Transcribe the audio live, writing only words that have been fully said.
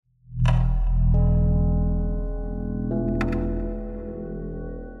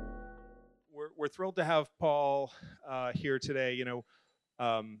we're thrilled to have Paul here today.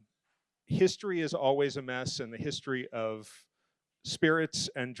 History is always a mess, and the history of spirits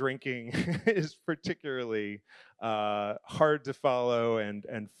and drinking is particularly hard to follow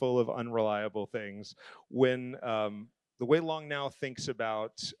and full of unreliable things. When the way Long Now thinks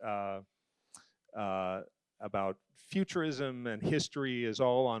about futurism and history is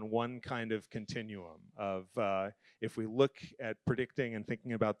all on one kind of continuum of if we look at predicting and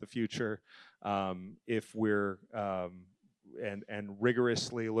thinking about the future, if we're and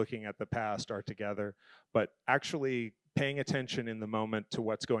rigorously looking at the past are together, but actually paying attention in the moment to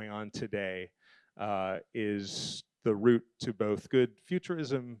what's going on today is the route to both good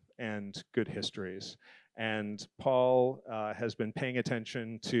futurism and good histories. And Paul has been paying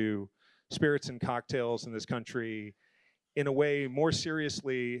attention to spirits and cocktails in this country in a way more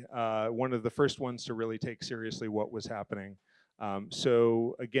seriously, one of the first ones to really take seriously what was happening.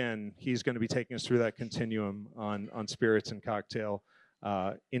 So again, he's going to be taking us through that continuum on spirits and cocktail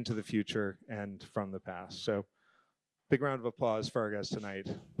into the future and from the past. So big round of applause for our guest tonight,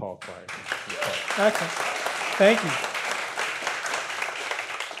 Paul Clarke. Excellent. Thank you.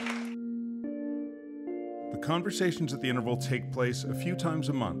 The Conversations at the Interval take place a few times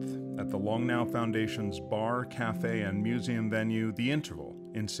a month at the Long Now Foundation's bar, cafe, and museum venue, The Interval,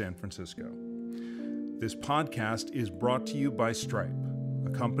 in San Francisco. This podcast is brought to you by Stripe, a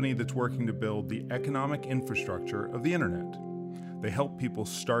company that's working to build the economic infrastructure of the internet. They help people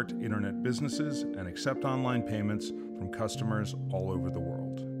start internet businesses and accept online payments from customers all over the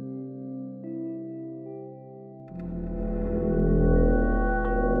world.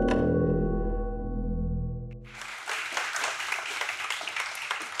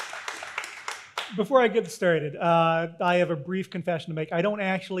 Before I get started, I have a brief confession to make. I don't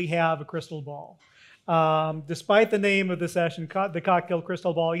actually have a crystal ball. Despite the name of the session, the Cocktail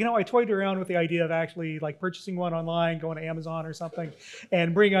Crystal Ball, I toyed around with the idea of actually like purchasing one online, going to Amazon or something,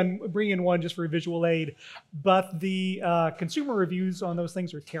 and bring in one just for visual aid. But the consumer reviews on those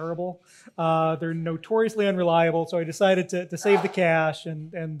things are terrible. They're notoriously unreliable, so I decided to save the cash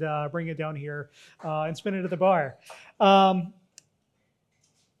and bring it down here and spin it at the bar.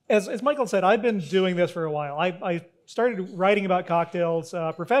 As Michael said, I've been doing this for a while. I started writing about cocktails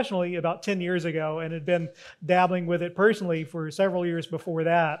professionally about 10 years ago and had been dabbling with it personally for several years before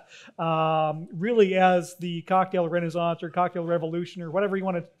that. Really as the cocktail renaissance or cocktail revolution or whatever you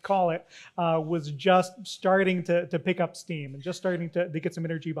want to call it was just starting to pick up steam and just starting to get some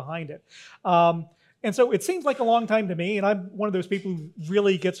energy behind it. And so it seems like a long time to me, and I'm one of those people who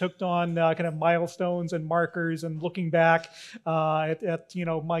really gets hooked on kind of milestones and markers and looking back at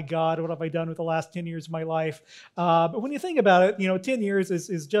my God, what have I done with the last 10 years of my life? But when you think about it, 10 years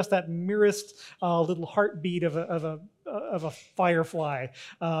is just that merest little heartbeat of a firefly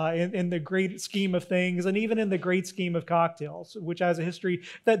in the great scheme of things, and even in the great scheme of cocktails, which has a history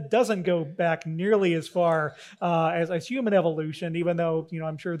that doesn't go back nearly as far as human evolution, even though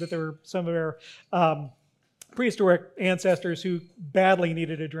I'm sure that there were some of our prehistoric ancestors who badly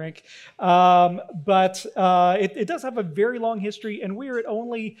needed a drink. But it does have a very long history, and we're at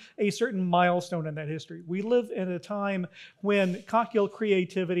only a certain milestone in that history. We live in a time when cocktail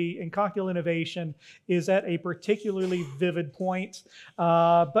creativity and cocktail innovation is at a particularly vivid point,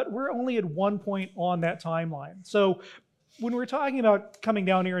 but we're only at one point on that timeline. So when we're talking about coming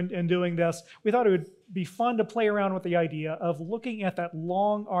down here and doing this, we thought it would be fun to play around with the idea of looking at that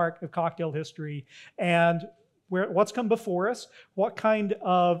long arc of cocktail history and what's come before us, what kind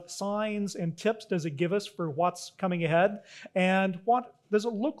of signs and tips does it give us for what's coming ahead, and what does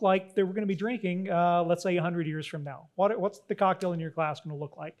it look like that we're going to be drinking, let's say 100 years from now? What's the cocktail in your glass going to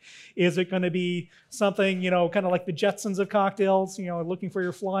look like? Is it going to be something, kind of like the Jetsons of cocktails, looking for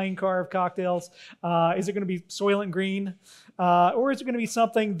your flying car of cocktails? Is it going to be Soylent Green? Or is it going to be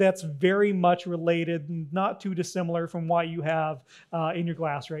something that's very much related and not too dissimilar from what you have in your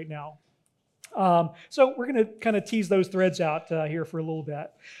glass right now? So we're going to kind of tease those threads out here for a little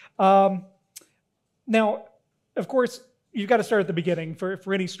bit. Now, of course, you've got to start at the beginning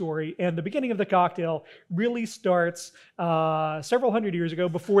for any story, and the beginning of the cocktail really starts several hundred years ago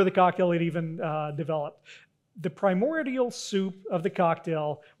before the cocktail had even developed. The primordial soup of the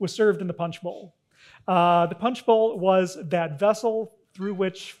cocktail was served in the punch bowl. The punch bowl was that vessel through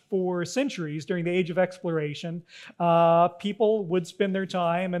which for centuries during the age of exploration, people would spend their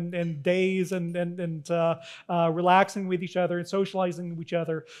time and days and relaxing with each other and socializing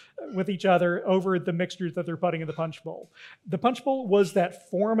with each other over the mixtures that they're putting in the punch bowl. The punch bowl was that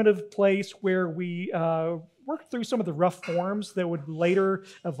formative place where we worked through some of the rough forms that would later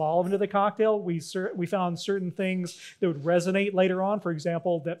evolve into the cocktail. We found certain things that would resonate later on. For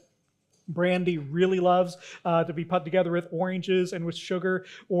example, that brandy really loves to be put together with oranges and with sugar,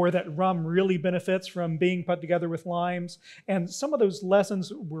 or that rum really benefits from being put together with limes. And some of those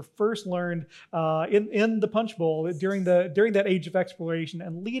lessons were first learned in the Punch Bowl during that age of exploration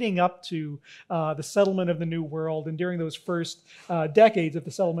and leading up to the settlement of the New World and during those first decades of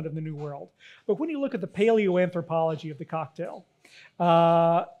the settlement of the New World. But when you look at the paleoanthropology of the cocktail,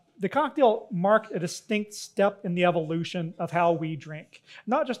 the cocktail marked a distinct step in the evolution of how we drink,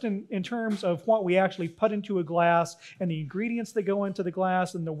 not just in terms of what we actually put into a glass and the ingredients that go into the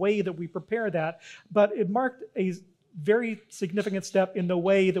glass and the way that we prepare that, but it marked a very significant step in the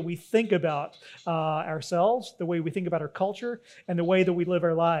way that we think about ourselves, the way we think about our culture, and the way that we live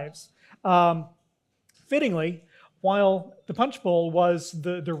our lives. Fittingly, while the Punch Bowl was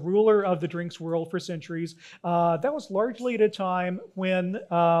the ruler of the drinks world for centuries, that was largely at a time when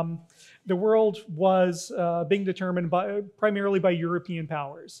the world was being determined primarily by European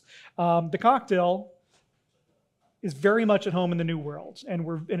powers. The cocktail is very much at home in the New World, and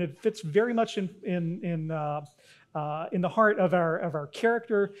it fits very much in the heart of our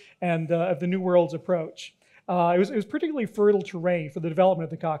character and of the New World's approach. It was particularly fertile terrain for the development of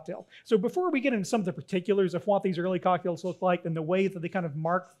the cocktail. So before we get into some of the particulars of what these early cocktails look like and the way that they kind of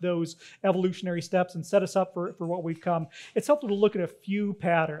mark those evolutionary steps and set us up for what we've come, it's helpful to look at a few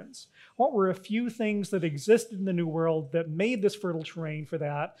patterns. What were a few things that existed in the New World that made this fertile terrain for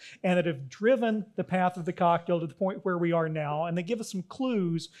that and that have driven the path of the cocktail to the point where we are now, and they give us some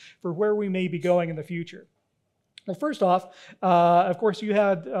clues for where we may be going in the future. Well, first off, of course, you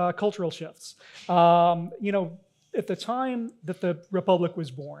had cultural shifts. At the time that the Republic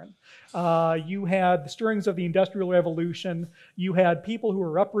was born, you had the stirrings of the Industrial Revolution. You had people who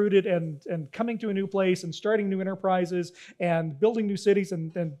were uprooted and coming to a new place and starting new enterprises and building new cities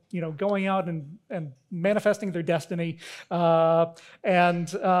and going out and manifesting their destiny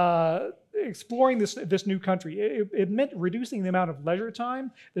and exploring this new country. It meant reducing the amount of leisure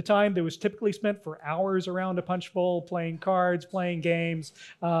time, the time that was typically spent for hours around a punch bowl, playing cards, playing games,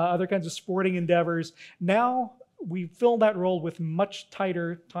 other kinds of sporting endeavors. Now, we filled that role with much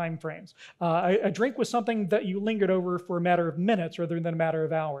tighter time frames. A drink was something that you lingered over for a matter of minutes rather than a matter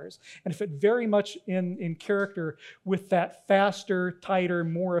of hours. And it fit very much in character with that faster, tighter,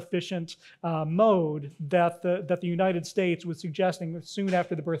 more efficient mode that the United States was suggesting soon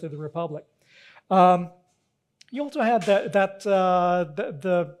after the birth of the Republic. You also had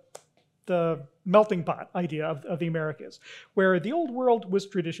the melting pot idea of the Americas, where the old world was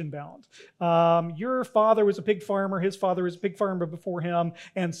tradition bound. Your father was a pig farmer, his father was a pig farmer before him,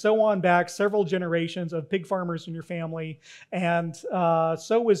 and so on back, several generations of pig farmers in your family, and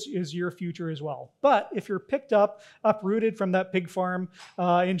so is your future as well. But if you're picked up, uprooted from that pig farm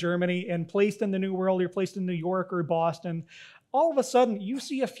in Germany and placed in the New World, you're placed in New York or Boston, all of a sudden you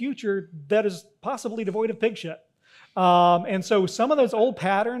see a future that is possibly devoid of pig shit. And so some of those old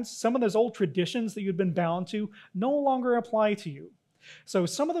patterns, some of those old traditions that you'd been bound to no longer apply to you. So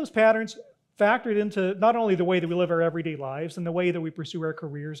some of those patterns factored into not only the way that we live our everyday lives and the way that we pursue our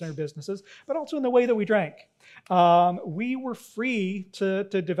careers and our businesses, but also in the way that we drank. We were free to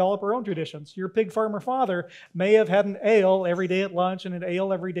develop our own traditions. Your pig farmer father may have had an ale every day at lunch and an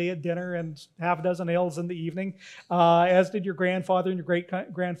ale every day at dinner and half a dozen ales in the evening, as did your grandfather and your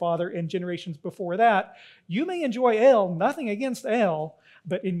great-grandfather and generations before that. You may enjoy ale, nothing against ale,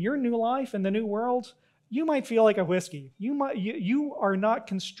 but in your new life, in the new world, you might feel like a whiskey. You are not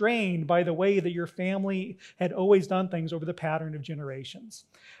constrained by the way that your family had always done things over the pattern of generations.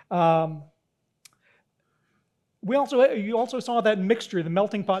 You also saw that mixture, the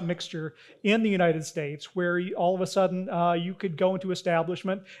melting pot mixture in the United States, where all of a sudden you could go into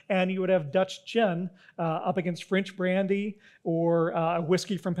establishment and you would have Dutch gin up against French brandy, or a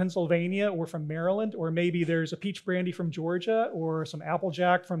whiskey from Pennsylvania or from Maryland, or maybe there's a peach brandy from Georgia or some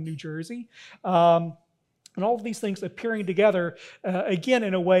Applejack from New Jersey. And all of these things appearing together, again,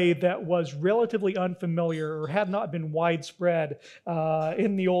 in a way that was relatively unfamiliar or had not been widespread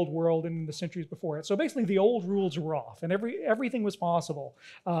in the old world and in the centuries before it. So basically, the old rules were off, and everything was possible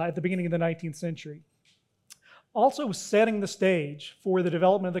at the beginning of the 19th century. Also setting the stage for the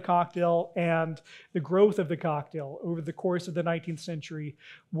development of the cocktail and the growth of the cocktail over the course of the 19th century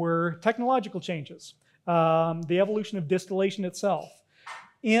were technological changes, the evolution of distillation itself.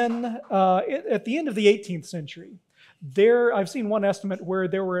 At the end of the 18th century, I've seen one estimate where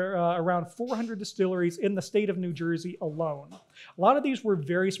there were around 400 distilleries in the state of New Jersey alone. A lot of these were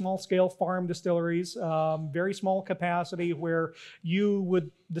very small-scale farm distilleries, very small capacity, where you would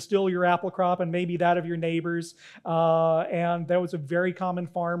distill your apple crop and maybe that of your neighbors, and that was a very common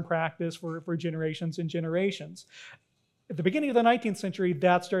farm practice for generations and generations. At the beginning of the 19th century,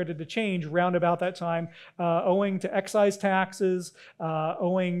 that started to change round about that time, owing to excise taxes,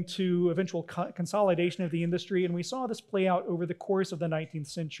 owing to eventual consolidation of the industry. And we saw this play out over the course of the 19th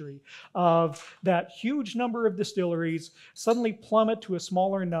century, of that huge number of distilleries suddenly plummet to a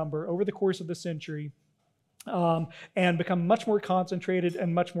smaller number over the course of the century. And become much more concentrated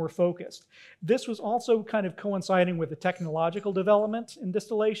and much more focused. This was also kind of coinciding with the technological development in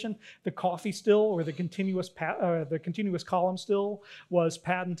distillation. The coffee still, or the continuous column still, was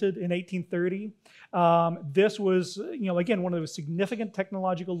patented in 1830. This was, again, one of those significant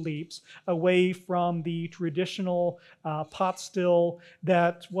technological leaps away from the traditional pot still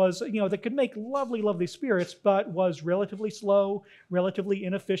that was, that could make lovely, lovely spirits, but was relatively slow, relatively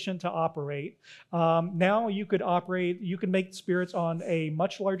inefficient to operate. Now you could make spirits on a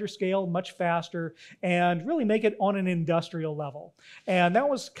much larger scale, much faster, and really make it on an industrial level. And that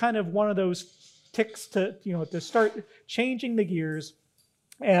was kind of one of those ticks to start changing the gears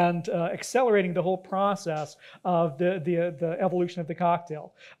and accelerating the whole process of the evolution of the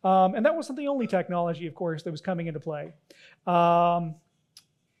cocktail. And that wasn't the only technology, of course, that was coming into play.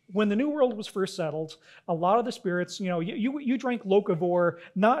 When the New World was first settled, a lot of the spirits, you drank locavore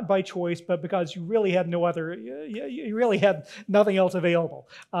not by choice, but because you really had you really had nothing else available.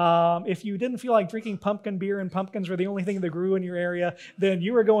 If you didn't feel like drinking pumpkin beer and pumpkins were the only thing that grew in your area, then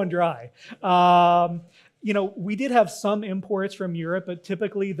you were going dry. We did have some imports from Europe, but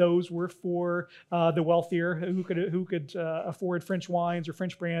typically those were for the wealthier who could afford French wines or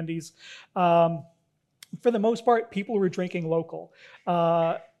French brandies. For the most part, people were drinking local.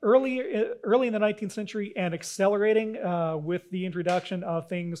 Early in the 19th century and accelerating with the introduction of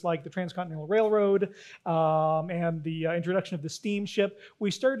things like the Transcontinental Railroad and the introduction of the steamship,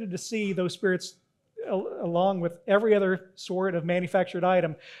 we started to see those spirits, along with every other sort of manufactured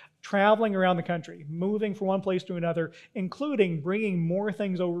item, traveling around the country, moving from one place to another, including bringing more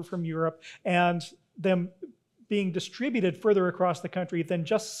things over from Europe and them being distributed further across the country than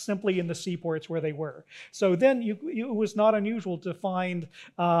just simply in the seaports where they were. So then it was not unusual to find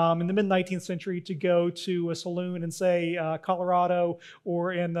in the mid-19th century to go to a saloon in, say, Colorado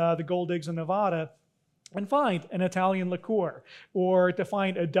or in the gold digs in Nevada and find an Italian liqueur, or to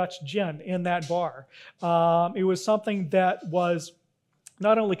find a Dutch gin in that bar. It was something that was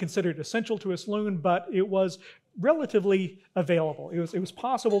not only considered essential to a saloon, but it was relatively available. It was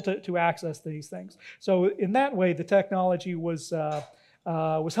possible to access these things. So in that way, the technology was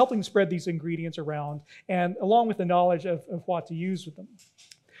helping spread these ingredients around, and along with the knowledge of what to use with them.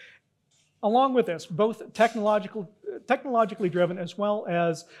 Along with this, both technologically driven as well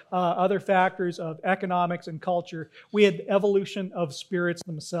as other factors of economics and culture, we had evolution of spirits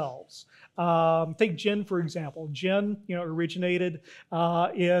themselves. Take gin, for example. Gin, originated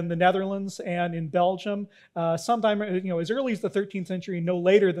in the Netherlands and in Belgium sometime, as early as the 13th century, no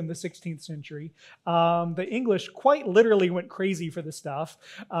later than the 16th century. The English quite literally went crazy for the stuff,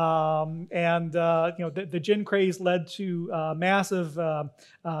 and the gin craze led to massive,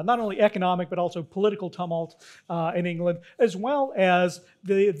 not only economic but also political tumult in England, as well as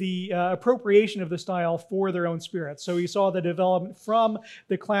the appropriation of the style for their own spirits. So we saw the development from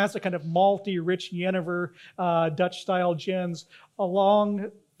the classic kind of malty, rich Jenever Dutch-style gins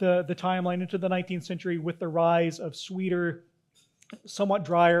along the timeline into the 19th century with the rise of sweeter, somewhat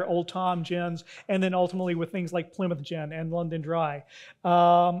drier Old Tom gins, and then ultimately with things like Plymouth Gin and London Dry.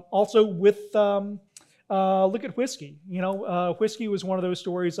 Also with look at whiskey. Whiskey was one of those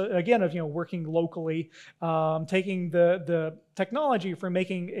stories, again, of working locally, taking the technology for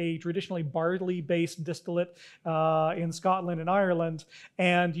making a traditionally barley-based distillate in Scotland and Ireland,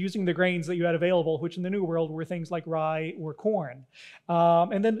 and using the grains that you had available, which in the New World were things like rye or corn.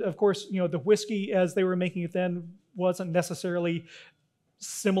 And then, of course, the whiskey as they were making it then wasn't necessarily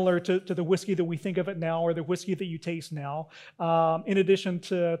similar to the whiskey that we think of it now, or the whiskey that you taste now. In addition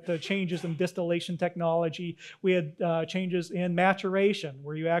to the changes in distillation technology, we had changes in maturation.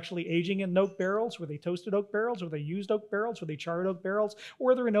 Were you actually aging in oak barrels? Were they toasted oak barrels? Were they used oak barrels? Were they charred oak barrels? Or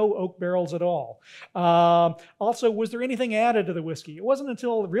were there no oak barrels at all? Also, was there anything added to the whiskey? It wasn't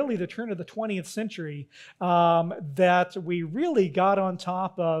until really the turn of the 20th century that we really got on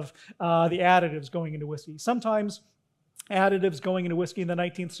top of the additives going into whiskey. Sometimes additives going into whiskey in the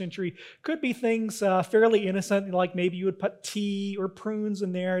 19th century could be things fairly innocent, like maybe you would put tea or prunes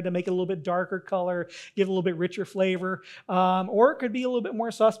in there to make it a little bit darker color, give it a little bit richer flavor. Or it could be a little bit more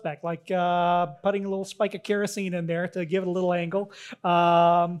suspect, like putting a little spike of kerosene in there to give it a little angle.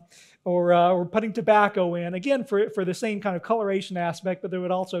 Or putting tobacco in, again, for the same kind of coloration aspect, but that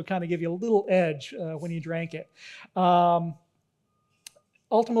would also kind of give you a little edge when you drank it.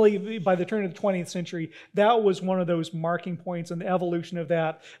 ultimately, by the turn of the 20th century, that was one of those marking points in the evolution of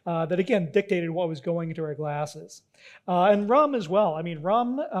that, that again dictated what was going into our glasses. And rum as well. I mean,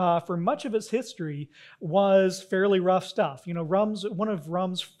 rum, for much of its history, was fairly rough stuff. You know, one of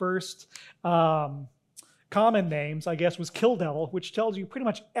rum's first common names, I guess, was Kill Devil, which tells you pretty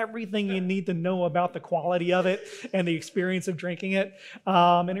much everything you need to know about the quality of it and the experience of drinking it.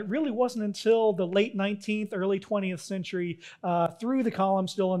 And it really wasn't until the late 19th, early 20th century, through the column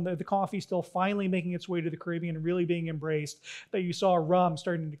still and the coffee still finally making its way to the Caribbean and really being embraced, that you saw rum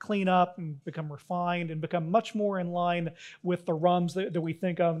starting to clean up and become refined and become much more in line with the rums that we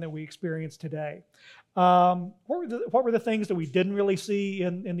think of and that we experience today. What were the things that we didn't really see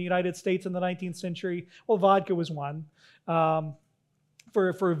in the United States in the 19th century? Well, vodka was one.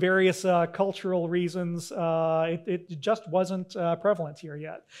 For various cultural reasons, it just wasn't prevalent here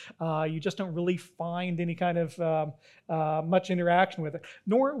yet. You just don't really find any kind of much interaction with it,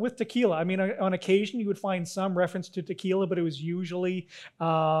 nor with tequila. I mean, on occasion you would find some reference to tequila, but it was usually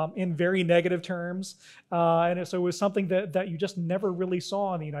in very negative terms. And so it was something that you just never really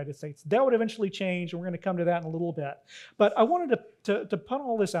saw in the United States. That would eventually change, and we're going to come to that in a little bit. But I wanted to put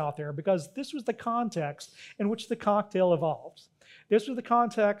all this out there because this was the context in which the cocktail evolved. This was the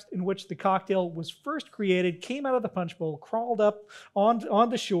context in which the cocktail was first created, came out of the punch bowl, crawled up on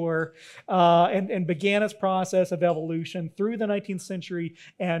the shore, and began its process of evolution through the 19th century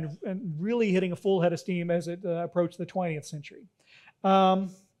and really hitting a full head of steam as it approached the 20th century.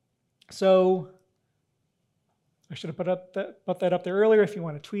 So I should have put that up there earlier. If you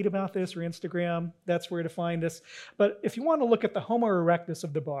want to tweet about this or Instagram, that's where to find us. But if you want to look at the Homo erectus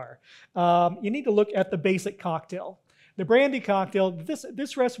of the bar, you need to look at the basic cocktail. The brandy cocktail,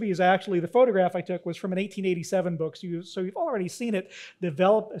 this recipe is actually, the photograph I took was from an 1887 book, so you've already seen it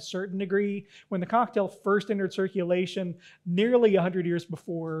develop a certain degree. When the cocktail first entered circulation nearly 100 years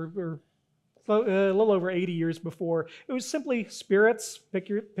before, or a little over 80 years before, it was simply spirits, pick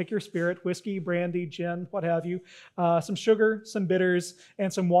your spirit, whiskey, brandy, gin, what have you, some sugar, some bitters,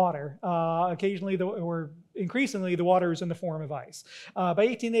 and some water. Occasionally, or increasingly, the water is in the form of ice. By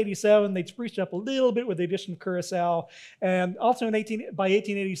 1887, they'd spruced up a little bit with the addition of curacao, and also by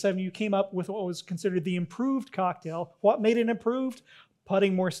 1887, you came up with what was considered the improved cocktail. What made it improved?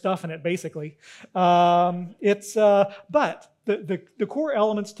 Putting more stuff in it, basically. But the core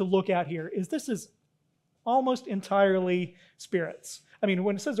elements to look at here is this is almost entirely spirits. I mean,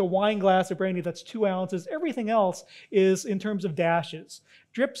 when it says a wine glass of brandy, that's 2 ounces. Everything else is in terms of dashes,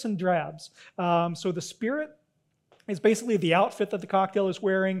 drips and drabs. So the spirit is basically the outfit that the cocktail is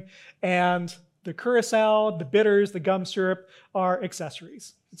wearing, and the curacao, the bitters, the gum syrup are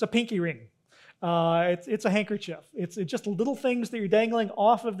accessories. It's a pinky ring. It's a handkerchief. It's just little things that you're dangling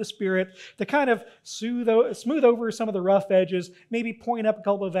off of the spirit to kind of smooth over some of the rough edges, maybe point up a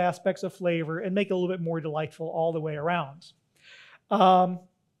couple of aspects of flavor, and make it a little bit more delightful all the way around.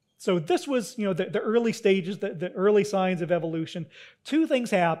 So this was, the early stages, the early signs of evolution. 2 things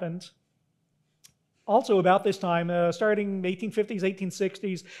happened also about this time, starting 1850s,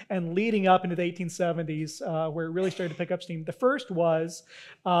 1860s, and leading up into the 1870s, where it really started to pick up steam. The first was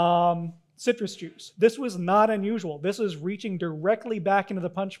citrus juice. This was not unusual. This is reaching directly back into the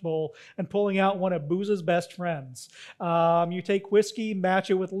punch bowl and pulling out one of booze's best friends. You take whiskey, match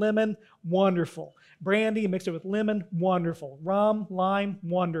it with lemon, wonderful. Brandy, mix it with lemon, wonderful. Rum, lime,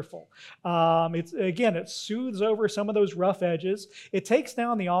 wonderful. It soothes over some of those rough edges. It takes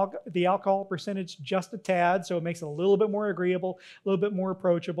down the alcohol percentage just a tad, so it makes it a little bit more agreeable, a little bit more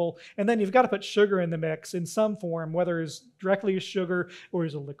approachable. And then you've got to put sugar in the mix in some form, whether it's directly as sugar or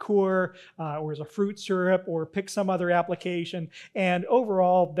as a liqueur or as a fruit syrup or pick some other application. And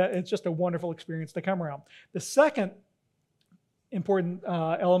overall, it's just a wonderful experience to come around. The second important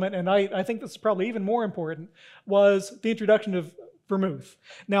element, and I think this is probably even more important, was the introduction of vermouth.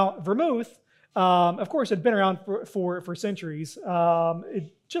 Now, vermouth, of course, had been around for centuries.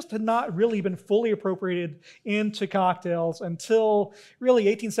 It just had not really been fully appropriated into cocktails until really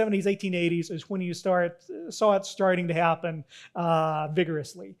 1870s, 1880s is when you saw it starting to happen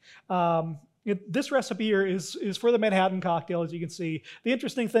vigorously. This recipe here is for the Manhattan cocktail, as you can see. The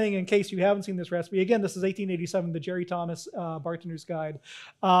interesting thing, in case you haven't seen this recipe, again, this is 1887, the Jerry Thomas Bartender's Guide,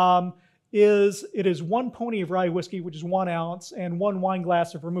 is 1 pony of rye whiskey, which is 1 ounce, and 1 wine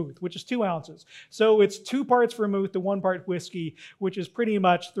glass of vermouth, which is 2 ounces. So it's 2 parts vermouth to 1 part whiskey, which is pretty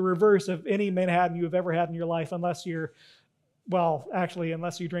much the reverse of any Manhattan you have ever had in your life, unless you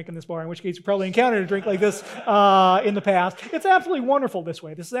drink in this bar, in which case you probably encountered a drink like this in the past. It's absolutely wonderful this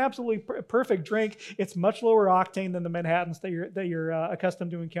way. This is absolutely perfect drink. It's much lower octane than the Manhattans that you're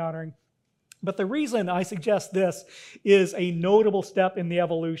accustomed to encountering. But the reason I suggest this is a notable step in the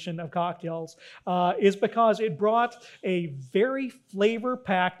evolution of cocktails is because it brought a very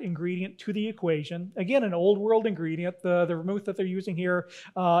flavor-packed ingredient to the equation. Again, an old world ingredient. The vermouth that they're using here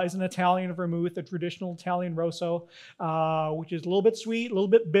is an Italian vermouth, a traditional Italian rosso, which is a little bit sweet, a little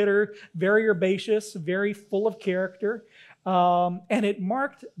bit bitter, very herbaceous, very full of character. And it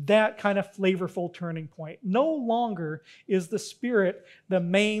marked that kind of flavorful turning point. No longer is the spirit the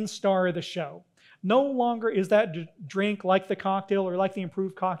main star of the show. No longer is that drink, like the cocktail or like the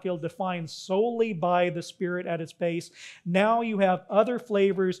improved cocktail, defined solely by the spirit at its base. Now you have other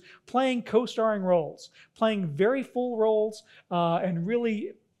flavors playing co-starring roles, playing very full roles, and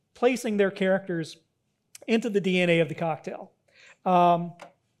really placing their characters into the DNA of the cocktail.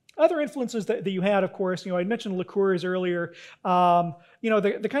 Other influences that you had, of course, I mentioned liqueurs earlier,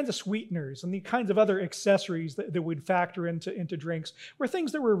 the kinds of sweeteners and the kinds of other accessories that would factor into drinks were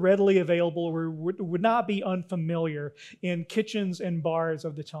things that were readily available or would not be unfamiliar in kitchens and bars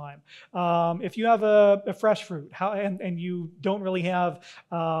of the time. If you have a fresh fruit and you don't really have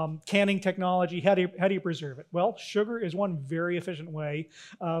canning technology, how do you preserve it? Well, sugar is one very efficient way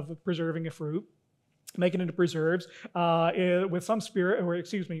of preserving a fruit. Make it into preserves with some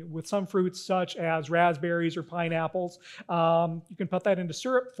with some fruits such as raspberries or pineapples. You can put that into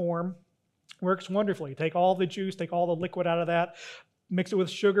syrup form. Works wonderfully. Take all the juice, take all the liquid out of that, mix it with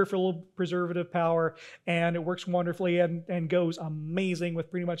sugar for a little preservative power, and it works wonderfully and goes amazing with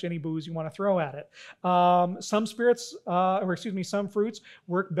pretty much any booze you want to throw at it. Some fruits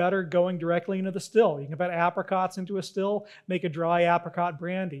work better going directly into the still. You can put apricots into a still, make a dry apricot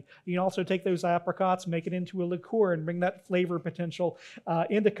brandy. You can also take those apricots, make it into a liqueur, and bring that flavor potential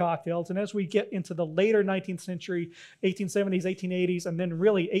into cocktails. And as we get into the later 19th century, 1870s, 1880s, and then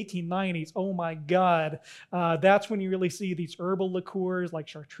really 1890s, oh my God, that's when you really see these herbal liqueurs like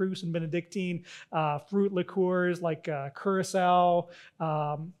chartreuse and Benedictine, fruit liqueurs like curacao,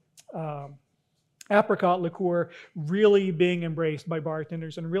 apricot liqueur really being embraced by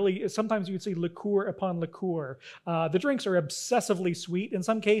bartenders, and really sometimes you would see liqueur upon liqueur. The drinks are obsessively sweet in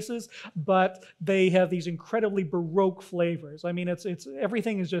some cases, but they have these incredibly Baroque flavors. I mean, it's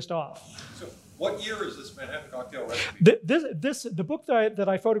everything is just off. So what year is this Manhattan cocktail recipe? The book that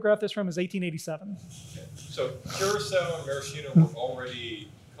I photographed this from is 1887. Okay. So curacao and maraschino were already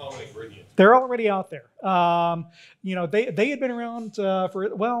common ingredients. They're already out there. They had been around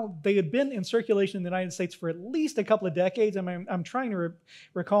they had been in circulation in the United States for at least a couple of decades. I mean, I'm trying to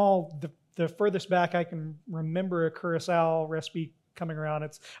recall the furthest back I can remember a curacao recipe coming around. I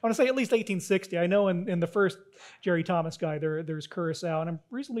want to say at least 1860. I know in the first Jerry Thomas guide there's curacao, and I'm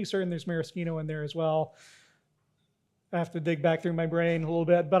reasonably certain there's maraschino in there as well. I have to dig back through my brain a little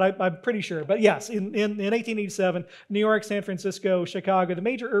bit, but I'm pretty sure. But yes, in 1887, New York, San Francisco, Chicago, the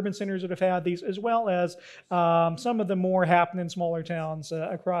major urban centers that have had these, as well as some of the more happen in smaller towns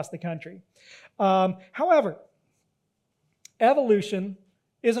across the country. However, evolution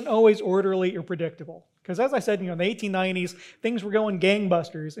isn't always orderly or predictable. Because as I said, in the 1890s, things were going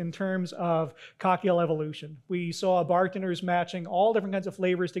gangbusters in terms of cocktail evolution. We saw bartenders matching all different kinds of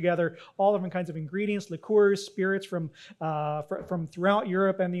flavors together, all different kinds of ingredients, liqueurs, spirits from throughout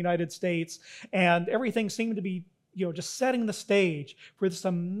Europe and the United States, and everything seemed to be just setting the stage for this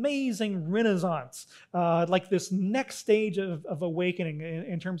amazing renaissance, like this next stage of awakening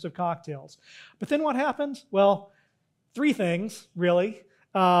in terms of cocktails. But then what happened? Well, three things, really.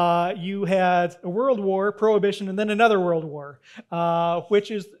 You had a world war, prohibition, and then another world war, which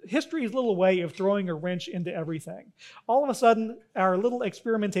is history's little way of throwing a wrench into everything. All of a sudden, our little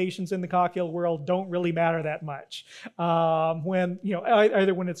experimentations in the cocktail world don't really matter that much.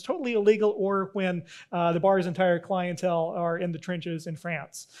 Either when it's totally illegal or when the bar's entire clientele are in the trenches in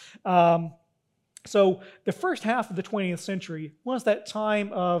France. So the first half of the 20th century was that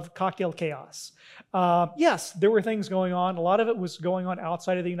time of cocktail chaos. Yes, there were things going on. A lot of it was going on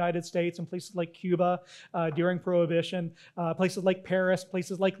outside of the United States in places like Cuba during Prohibition, places like Paris,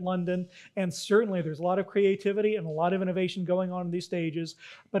 places like London, and certainly there's a lot of creativity and a lot of innovation going on in these stages.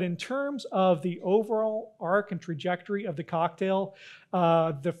 But in terms of the overall arc and trajectory of the cocktail,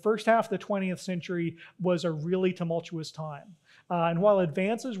 the first half of the 20th century was a really tumultuous time. And while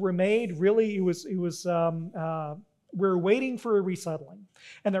advances were made, really we're waiting for a resettling.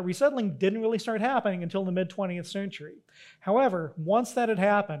 And that resettling didn't really start happening until the mid-20th century. However, once that had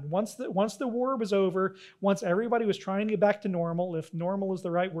happened, once the war was over, once everybody was trying to get back to normal, if normal is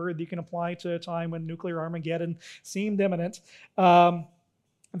the right word that you can apply to a time when nuclear Armageddon seemed imminent,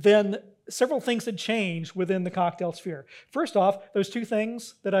 then several things had changed within the cocktail sphere. First off, those two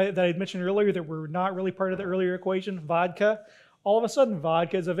things that I had mentioned earlier that were not really part of the earlier equation, vodka, all of a sudden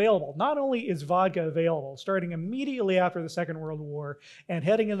vodka is available. Not only is vodka available, starting immediately after the Second World War and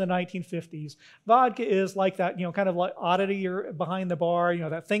heading in the 1950s, vodka is like that, kind of like oddity or behind the bar,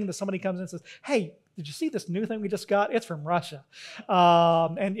 that thing that somebody comes in and says, hey, did you see this new thing we just got? It's from Russia.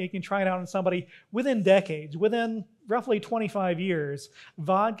 And you can try it out on somebody. Within decades, within roughly 25 years,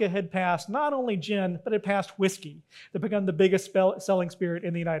 vodka had passed not only gin, but it passed whiskey. They've become the biggest selling spirit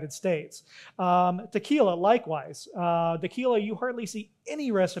in the United States. Tequila, likewise. Tequila, you hardly see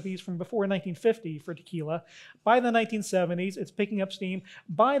any recipes from before 1950 for tequila. By the 1970s, it's picking up steam.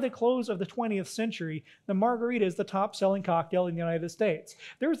 By the close of the 20th century, the margarita is the top-selling cocktail in the United States.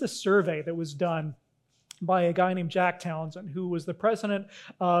 There was this survey that was done by a guy named Jack Townsend, who was the president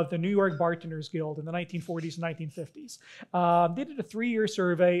of the New York Bartenders Guild in the 1940s and 1950s. They did a 3-year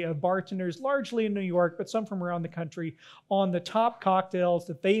survey of bartenders, largely in New York, but some from around the country, on the top cocktails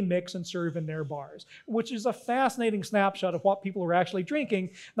that they mix and serve in their bars, which is a fascinating snapshot of what people were actually drinking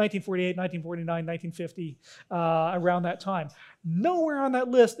 1948, 1949, 1950, around that time. Nowhere on that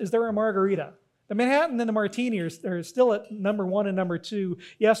list is there a margarita. The Manhattan and the Martini are still at number 1 and number 2.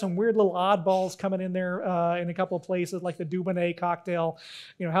 You have some weird little oddballs coming in there in a couple of places, like the Dubonnet cocktail.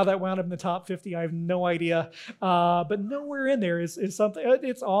 How that wound up in the top 50, I have no idea. But nowhere in there is something.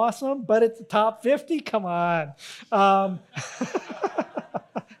 It's awesome, but it's the top 50. Come on.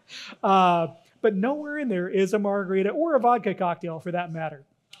 But nowhere in there is a margarita or a vodka cocktail, for that matter.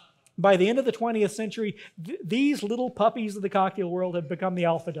 By the end of the 20th century, these little puppies of the cocktail world have become the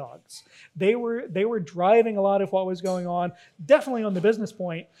alpha dogs. They were driving a lot of what was going on, definitely on the business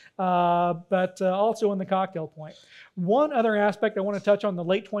point, but also on the cocktail point. One other aspect I want to touch on the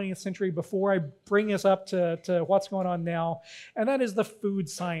late 20th century before I bring us up to what's going on now, and that is the food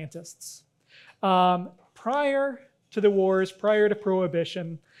scientists. Prior to the wars, prior to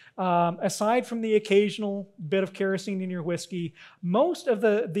Prohibition, aside from the occasional bit of kerosene in your whiskey, most of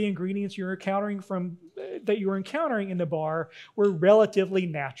the ingredients you're encountering in the bar were relatively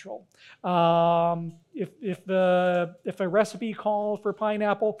natural. If a recipe called for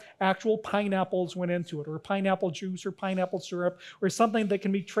pineapple, actual pineapples went into it, or pineapple juice or pineapple syrup, or something that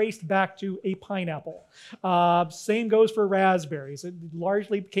can be traced back to a pineapple. Same goes for raspberries. It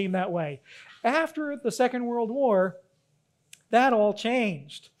largely became that way. After the Second World War, that all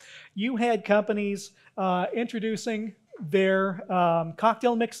changed. You had companies introducing their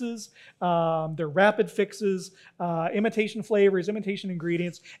cocktail mixes, their rapid fixes, imitation flavors, imitation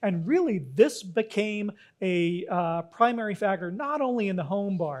ingredients, and really this became a primary factor not only in the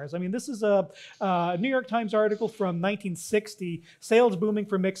home bars. I mean, this is a New York Times article from 1960, sales booming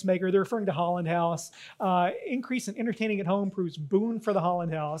for Mix Maker. They're referring to Holland House. Increase in entertaining at home proves boon for the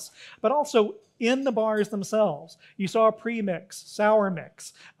Holland House, but also in the bars themselves. You saw a pre-mix, sour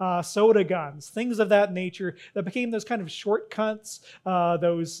mix, soda guns, things of that nature that became those kind of shortcuts,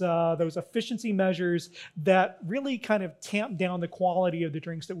 those efficiency measures that really kind of tamped down the quality of the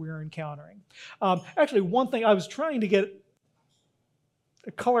drinks that we were encountering. Actually, one thing, I was trying to get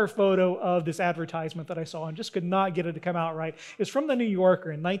a color photo of this advertisement that I saw and just could not get it to come out right. It's from the New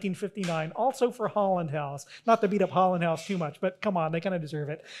Yorker in 1959, also for Holland House. Not to beat up Holland House too much, but come on, they kind of deserve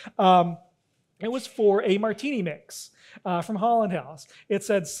it. It was for a martini mix from Holland House. It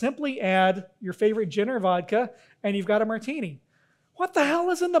said, simply add your favorite gin or vodka, and you've got a martini. What the hell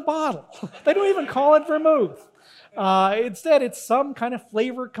is in the bottle? They don't even call it vermouth. Instead, it's some kind of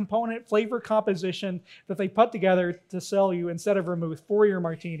flavor component, flavor composition that they put together to sell you instead of vermouth for your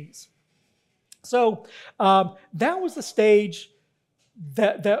martinis. So that was the stage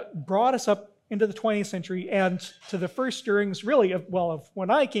that brought us up into the 20th century and to the first stirrings, really, of when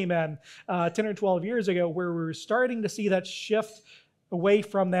I came in 10 or 12 years ago, where we were starting to see that shift away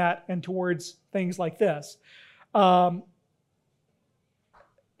from that and towards things like this.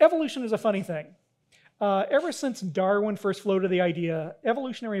 Evolution is a funny thing. Ever since Darwin first floated the idea,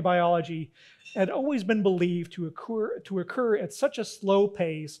 evolutionary biology had always been believed to occur at such a slow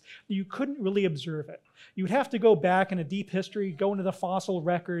pace that you couldn't really observe it. You would have to go back in a deep history, go into the fossil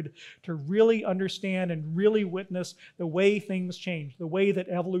record to really understand and really witness the way things change, the way that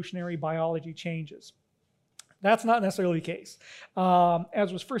evolutionary biology changes. That's not necessarily the case.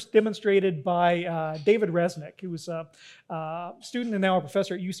 As was first demonstrated by David Resnick, who was a student and now a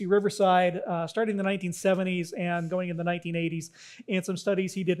professor at UC Riverside, starting in the 1970s and going in the 1980s, in some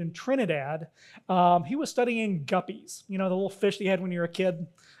studies he did in Trinidad. He was studying guppies, the little fish you had when you were a kid.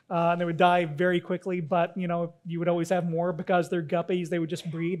 and they would die very quickly, but you would always have more because they're guppies. They would just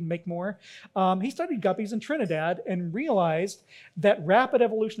breed and make more. He studied guppies in Trinidad and realized that rapid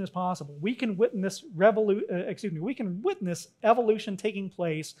evolution is possible. We can witness evolution taking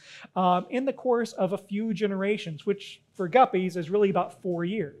place in the course of a few generations, which for guppies is really about 4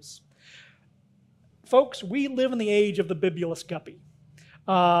 years. Folks, we live in the age of the bibulous guppy.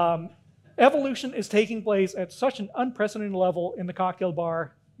 Evolution is taking place at such an unprecedented level in the cocktail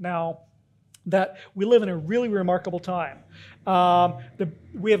bar now that we live in a really remarkable time.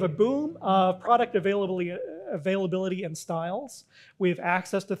 We have a boom of product availability and styles. We have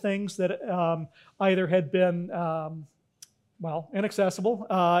access to things that either had been inaccessible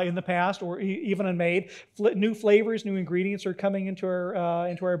in the past or even unmade. New flavors, new ingredients are coming into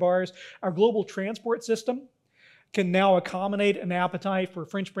our bars. Our global transport system can now accommodate an appetite for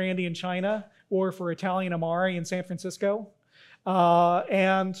French brandy in China or for Italian Amari in San Francisco,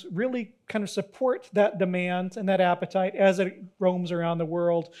 and really kind of support that demand and that appetite as it roams around the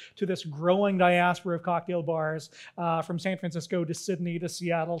world to this growing diaspora of cocktail bars from San Francisco to Sydney to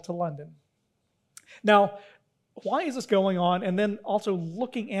Seattle to London. Now, why is this going on? And then also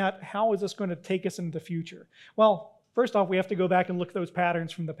looking at how is this going to take us into the future? Well, first off, we have to go back and look at those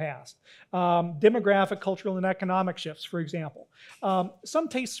patterns from the past. Demographic, cultural, and economic shifts, for example. Some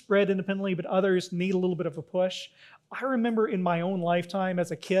tastes spread independently, but others need a little bit of a push. I remember in my own lifetime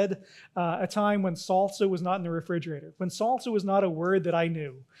as a kid, a time when salsa was not in the refrigerator, when salsa was not a word that I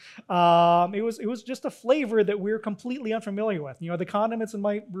knew. It was just a flavor that we were completely unfamiliar with. The condiments in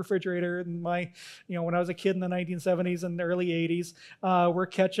my refrigerator and when I was a kid in the 1970s and the early 80s were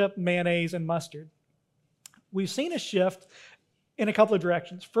ketchup, mayonnaise, and mustard. We've seen a shift in a couple of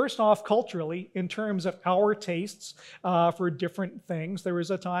directions. First off, culturally, in terms of our tastes for different things. There was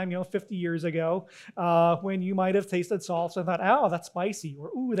a time, 50 years ago, when you might have tasted salsa and thought, oh, that's spicy, or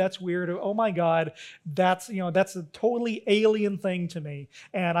ooh, that's weird, or oh my God, that's a totally alien thing to me,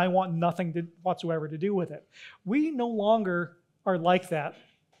 and I want nothing whatsoever to do with it. We no longer are like that,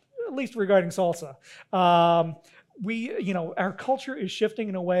 at least regarding salsa. Our culture is shifting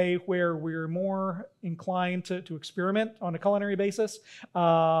in a way where we're more inclined to experiment on a culinary basis,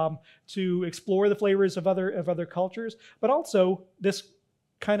 to explore the flavors of other cultures, but also this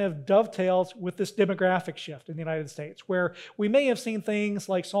kind of dovetails with this demographic shift in the United States, where we may have seen things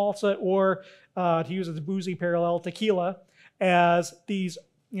like salsa or, to use as a boozy parallel, tequila, as these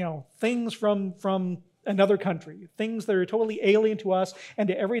things from another country, things that are totally alien to us and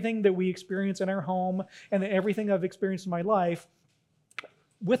to everything that we experience in our home and everything I've experienced in my life.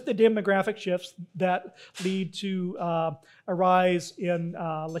 With the demographic shifts that lead to a rise in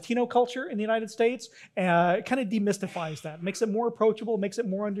Latino culture in the United States, it kind of demystifies that, makes it more approachable, makes it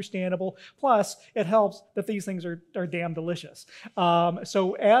more understandable. Plus, it helps that these things are damn delicious.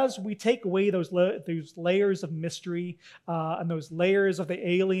 So as we take away those layers of mystery and those layers of the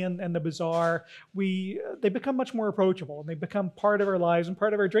alien and the bizarre, they become much more approachable, and they become part of our lives and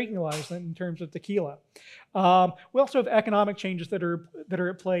part of our drinking lives in terms of tequila. We also have economic changes that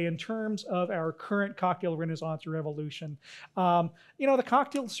are at play in terms of our current cocktail renaissance or revolution. The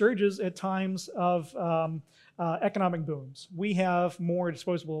cocktail surges at times of economic booms. We have more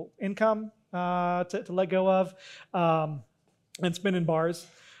disposable income to let go of and spend in bars.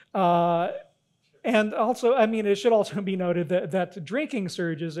 And also, it should also be noted that drinking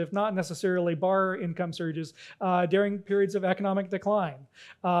surges, if not necessarily bar income surges, during periods of economic decline.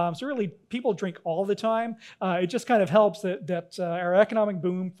 So really, people drink all the time. It just kind of helps that our economic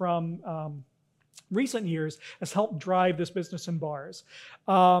boom from recent years has helped drive this business in bars.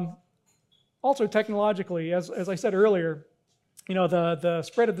 Also, technologically, as I said earlier, the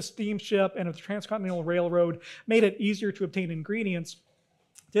spread of the steamship and of the transcontinental railroad made it easier to obtain ingredients.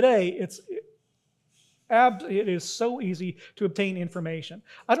 Today, it is so easy to obtain information.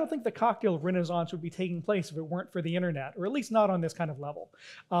 I don't think the cocktail renaissance would be taking place if it weren't for the internet, or at least not on this kind of level.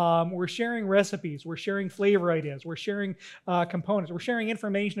 We're sharing recipes, we're sharing flavor ideas, we're sharing components, we're sharing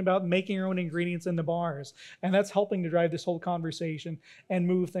information about making our own ingredients in the bars, and that's helping to drive this whole conversation and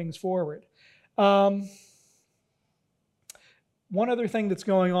move things forward. One other thing that's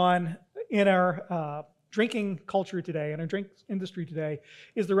going on in our drinking culture today, in our drink industry today,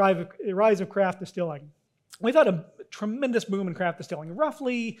 is the rise of craft distilling. We've had a tremendous boom in craft distilling.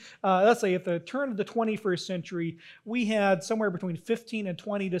 Roughly, let's say at the turn of the 21st century, we had somewhere between 15 and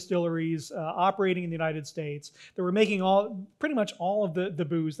 20 distilleries operating in the United States that were making pretty much all of the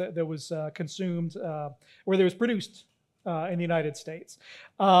booze that was consumed or that was produced in the United States.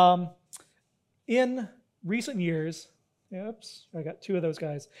 In recent years, Oops, I got two of those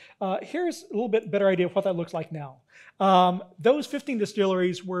guys. Here's a little bit better idea of what that looks like now. Those 15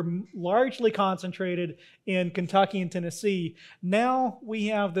 distilleries were largely concentrated in Kentucky and Tennessee. Now we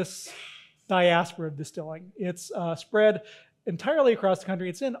have this diaspora of distilling. It's spread entirely across the country.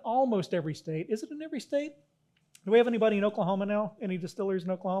 It's in almost every state. Is it in every state? Do we have anybody in Oklahoma now? Any distillers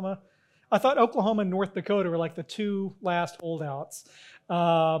in Oklahoma? I thought Oklahoma and North Dakota were like the two last holdouts.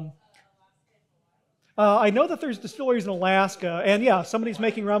 I know that there's distilleries in Alaska, and yeah, somebody's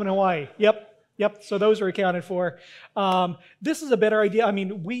making rum in Hawaii. Yep, so those are accounted for. This is a better idea. I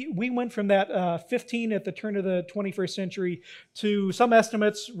mean, we went from that 15 at the turn of the 21st century to some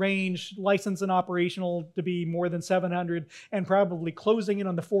estimates range licensed and operational to be more than 700 and probably closing in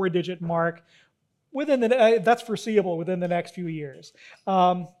on the 4-digit mark within that's foreseeable within the next few years.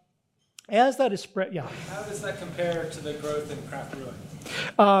 As that is spread, yeah. How does that compare to the growth in craft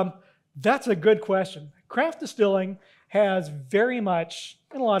brewing? That's a good question. Craft distilling has very much,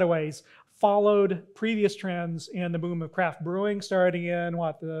 in a lot of ways, followed previous trends in the boom of craft brewing, starting in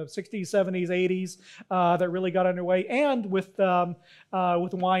the 60s, 70s, 80s, that really got underway, and with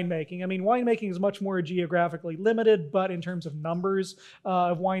winemaking. I mean, winemaking is much more geographically limited, but in terms of numbers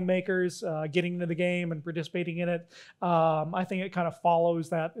of winemakers getting into the game and participating in it, I think it kind of follows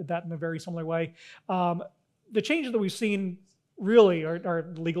that in a very similar way. The changes that we've seen really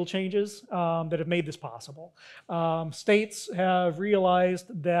are legal changes that have made this possible. States have realized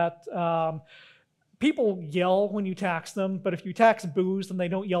that people yell when you tax them, but if you tax booze, then they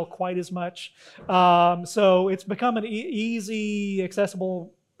don't yell quite as much. So it's become an easy,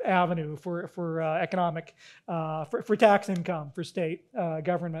 accessible avenue for economic, for tax income for state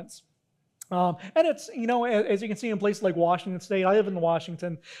governments. And it's, as you can see in places like Washington State, I live in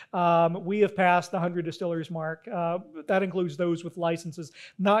Washington, we have passed the 100 distillers mark. That includes those with licenses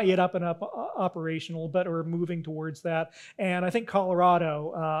not yet up and operational, but are moving towards that. And I think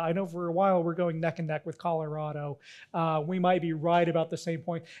Colorado, I know for a while we're going neck and neck with Colorado. We might be right about the same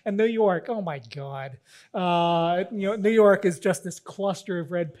point. And New York, oh my God. New York is just this cluster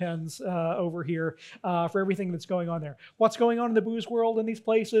of red pens over here for everything that's going on there. What's going on in the booze world in these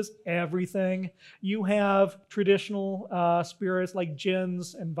places? Everything. You have traditional spirits like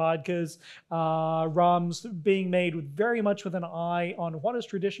gins and vodkas, rums being made very much with an eye on what is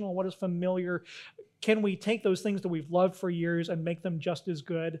traditional, what is familiar. Can we take those things that we've loved for years and make them just as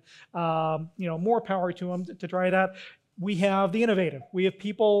good? More power to them to try that. We have the innovative. We have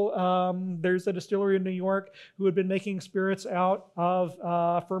people, there's a distillery in New York who had been making spirits out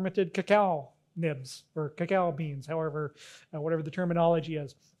of fermented cacao nibs or cacao beans, whatever the terminology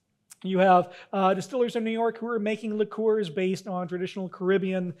is. You have distillers in New York who are making liqueurs based on traditional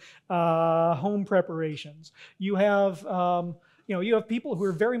Caribbean home preparations. You have people who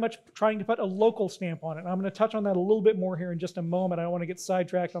are very much trying to put a local stamp on it. And I'm going to touch on that a little bit more here in just a moment. I don't want to get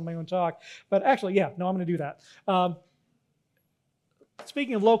sidetracked on my own talk. But actually, I'm going to do that.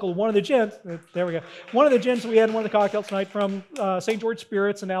 Speaking of local, one of the gins we had in one of the cocktails tonight from St. George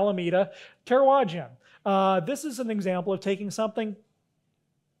Spirits in Alameda, Terroir Gin. This is an example of taking something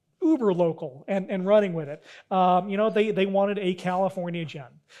uber local and running with it. They wanted a California gin.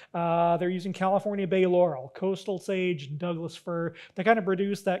 They're using California bay laurel, coastal sage, Douglas fir to kind of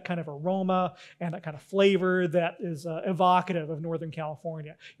produce that kind of aroma and that kind of flavor that is evocative of Northern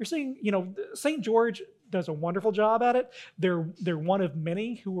California. You're seeing, St. George does a wonderful job at it. They're one of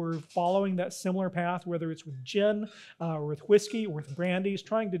many who are following that similar path, whether it's with gin or with whiskey or with brandies,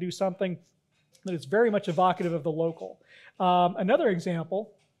 trying to do something that is very much evocative of the local. Another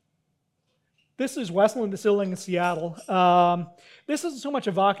example, this is Westland Distilling in Seattle. This isn't so much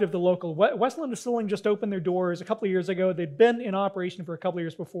evocative of the local. Westland Distilling just opened their doors a couple of years ago. They'd been in operation for a couple of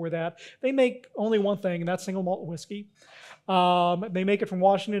years before that. They make only one thing, and that's single malt whiskey. They make it from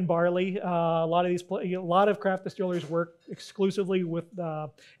Washington barley. A lot of craft distillers work exclusively with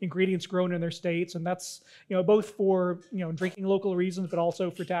ingredients grown in their states, and that's both for drinking local reasons, but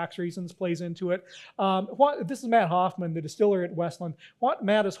also for tax reasons plays into it. This is Matt Hoffman, the distiller at Westland. What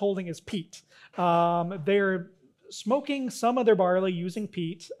Matt is holding is peat. They're smoking some of their barley using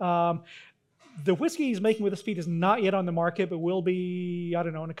peat. The whiskey he's making with this peat is not yet on the market, but will be,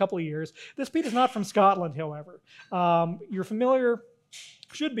 in a couple of years. This peat is not from Scotland, however.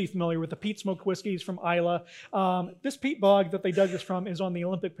 Should be familiar with the peat-smoked whiskeys from Islay. This peat bog that they dug this from is on the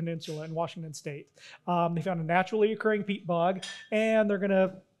Olympic Peninsula in Washington State. They found a naturally occurring peat bog, and they're going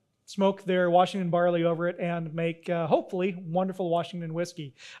to smoke their Washington barley over it, and make, hopefully, wonderful Washington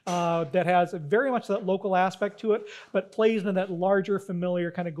whiskey that has very much that local aspect to it, but plays into that larger,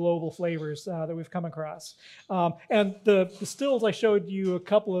 familiar kind of global flavors that we've come across. And the stills I showed you a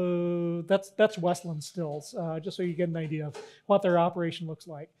couple of, that's Westland stills, just so you get an idea of what their operation looks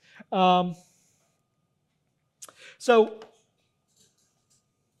like. So,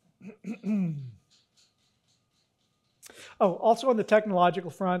 oh, also on the technological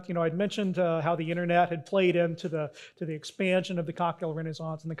front, I'd mentioned how the internet had played into the expansion of the cocktail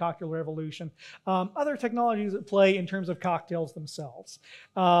renaissance and the cocktail revolution. Other technologies at play in terms of cocktails themselves.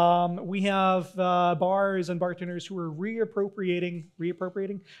 We have bars and bartenders who are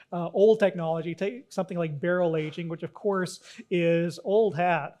reappropriating old technology. Take something like barrel aging, which of course is old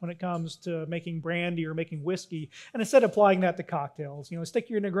hat when it comes to making brandy or making whiskey, and instead applying that to cocktails. Stick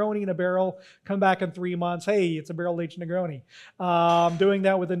your Negroni in a barrel, come back in 3 months, hey, it's a barrel-aged Negroni. Doing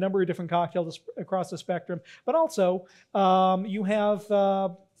that with a number of different cocktails across the spectrum. But also, you have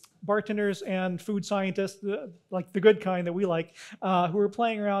bartenders and food scientists, like the good kind that we like, who are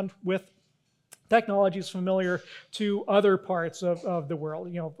playing around with technologies familiar to other parts of the world,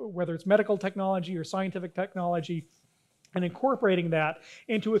 whether it's medical technology or scientific technology, and incorporating that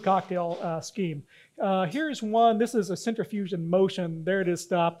into a cocktail scheme. Here's one. This is a centrifuge in motion. There it is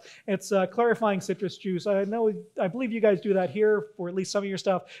stopped. It's clarifying citrus juice. I believe you guys do that here for at least some of your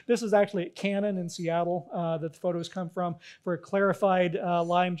stuff. This is actually at Cannon in Seattle that the photos come from for a clarified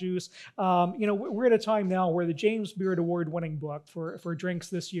lime juice. We're at a time now where the James Beard Award-winning book for drinks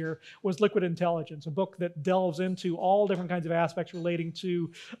this year was Liquid Intelligence, a book that delves into all different kinds of aspects relating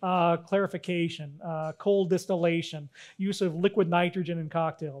to clarification, cold distillation, use of liquid nitrogen in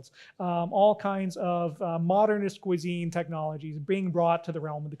cocktails, all kinds of modernist cuisine technologies being brought to the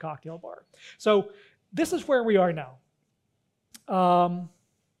realm of the cocktail bar. So this is where we are now.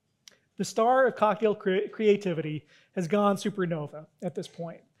 The star of cocktail creativity has gone supernova at this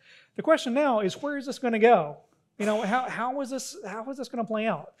point. The question now is, where is this going to go? How is this going to play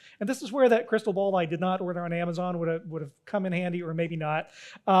out? And this is where that crystal ball I did not order on Amazon would have come in handy, or maybe not.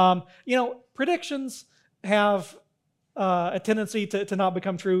 Predictions have a tendency to not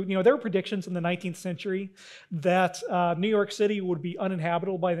become true. There were predictions in the 19th century that New York City would be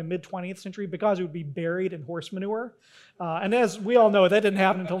uninhabitable by the mid-20th century because it would be buried in horse manure. And as we all know, that didn't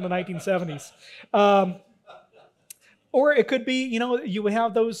happen until the 1970s. Or it could be, you would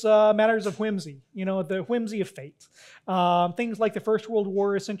have those matters of whimsy, the whimsy of fate. Things like the First World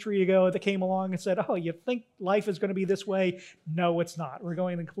War a century ago that came along and said, oh, you think life is going to be this way? No, it's not. We're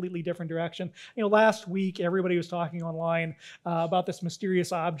going in a completely different direction. Last week, everybody was talking online about this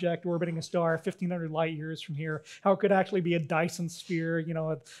mysterious object orbiting a star 1,500 light years from here, how it could actually be a Dyson sphere,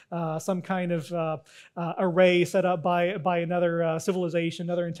 some kind of array set up by another civilization,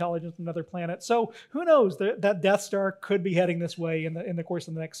 another intelligence, another planet. So who knows? That Death Star could be heading this way in the course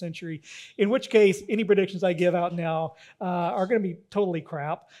of the next century, in which case any predictions I give out now are going to be totally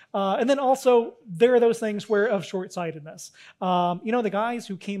crap. And then also there are those things of short-sightedness. The guys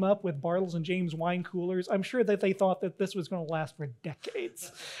who came up with Bartles and James wine coolers, I'm sure that they thought that this was going to last for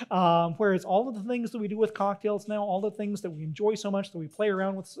decades. Whereas all of the things that we do with cocktails now, all the things that we enjoy so much, that we play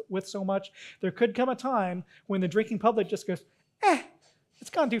around with so much, there could come a time when the drinking public just goes,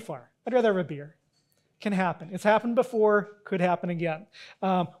 it's gone too far. I'd rather have a beer. Can happen. It's happened before, could happen again.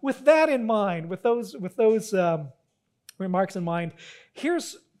 With that in mind, with those remarks in mind,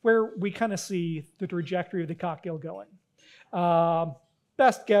 here's where we kind of see the trajectory of the cocktail going.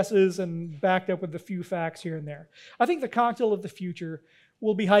 Best guesses and backed up with a few facts here and there. I think the cocktail of the future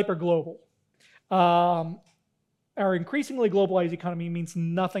will be hyper-global. Our increasingly globalized economy means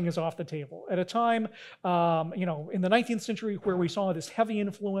nothing is off the table. At a time, in the 19th century where we saw this heavy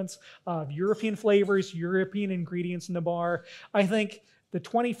influence of European flavors, European ingredients in the bar, I think the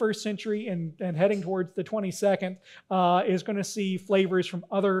 21st century and heading towards the 22nd is going to see flavors from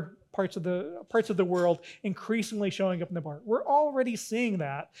other parts of the world increasingly showing up in the bar. We're already seeing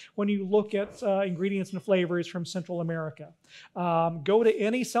that when you look at ingredients and flavors from Central America. Go to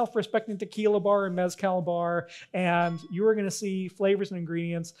any self-respecting tequila bar and mezcal bar, and you are going to see flavors and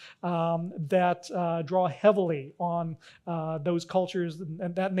ingredients that draw heavily on those cultures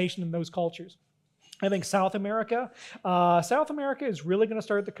and that nation and those cultures. I think South America is really going to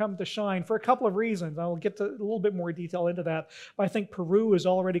start to come to shine for a couple of reasons. I'll get to a little bit more detail into that. But I think Peru is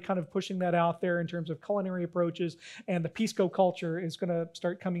already kind of pushing that out there in terms of culinary approaches, and the pisco culture is going to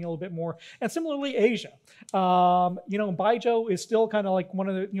start coming a little bit more. And similarly, Asia. Baijiu is still kind of like one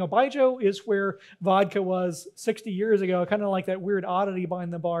of the, Baijiu is where vodka was 60 years ago, kind of like that weird oddity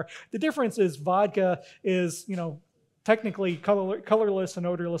behind the bar. The difference is vodka is, technically colorless and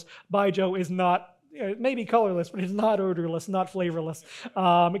odorless. Baijiu is not, it may be colorless, but it's not odorless, not flavorless.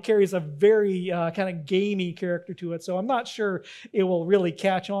 It carries a very kind of gamey character to it, so I'm not sure it will really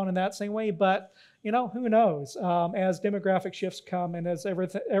catch on in that same way, but who knows? As demographic shifts come and as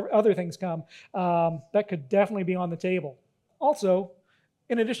other things come, that could definitely be on the table. Also,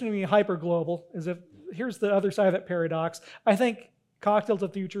 in addition to being hyper-global, here's the other side of that paradox, I think cocktails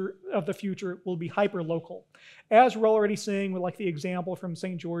of the future will be hyper-local. As we're already seeing with like the example from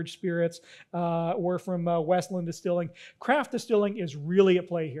St. George Spirits or from Westland Distilling, craft distilling is really at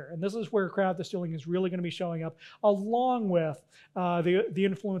play here. And this is where craft distilling is really going to be showing up, along with the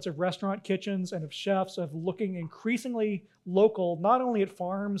influence of restaurant kitchens and of chefs of looking increasingly local, not only at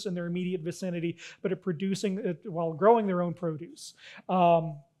farms in their immediate vicinity, but at producing it while growing their own produce.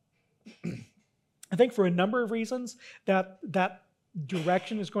 I think for a number of reasons that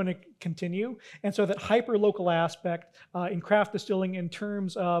direction is going to continue, and so that hyper-local aspect in craft distilling in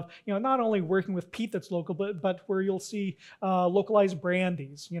terms of not only working with peat that's local, but where you'll see localized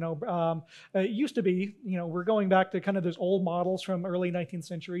brandies. It used to be, we're going back to kind of those old models from early 19th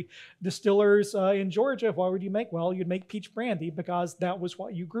century. Distillers in Georgia, what would you make? Well, you'd make peach brandy because that was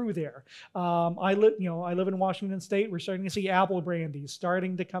what you grew there. I live in Washington State. We're starting to see apple brandies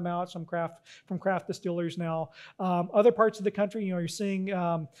starting to come out from craft distillers now. Other parts of the country, you're seeing.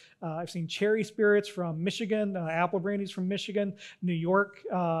 I've seen cherry spirits from Michigan, apple brandies from Michigan. New York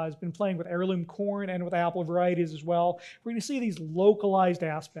has been playing with heirloom corn and with apple varieties as well. We're going to see these localized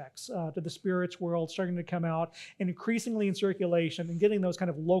aspects to the spirits world starting to come out and increasingly in circulation and getting those kind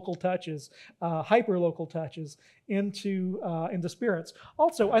of local touches, hyper-local touches into spirits.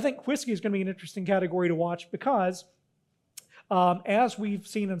 Also, I think whiskey is going to be an interesting category to watch because as we've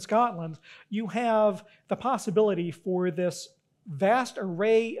seen in Scotland, you have the possibility for this vast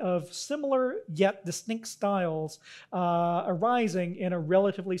array of similar yet distinct styles arising in a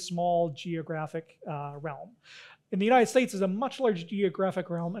relatively small geographic realm. In the United States is a much larger geographic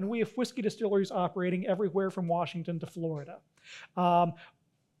realm, and we have whiskey distilleries operating everywhere from Washington to Florida.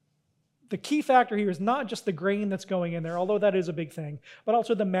 The key factor here is not just the grain that's going in there, although that is a big thing, but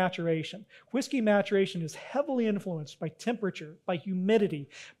also the maturation. Whiskey maturation is heavily influenced by temperature, by humidity,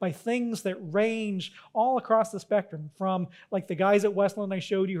 by things that range all across the spectrum, from like the guys at Westland I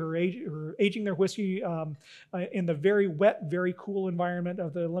showed you who are aging their whiskey in the very wet, very cool environment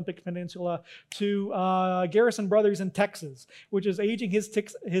of the Olympic Peninsula, to Garrison Brothers in Texas, which is aging his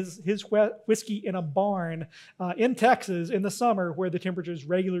whiskey in a barn in Texas in the summer where the temperatures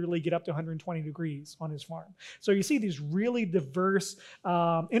regularly get up to 120 degrees on his farm. So you see these really diverse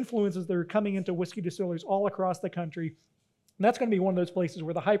influences that are coming into whiskey distilleries all across the country. And that's going to be one of those places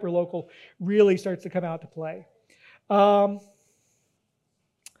where the hyperlocal really starts to come out to play. I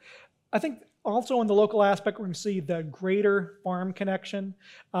think also in the local aspect, we're going to see the greater farm connection.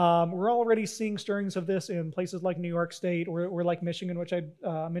 We're already seeing stirrings of this in places like New York State or like Michigan, which I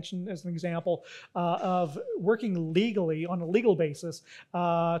mentioned as an example, of working legally on a legal basis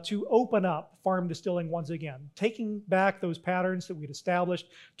to open up farm distilling once again, taking back those patterns that we'd established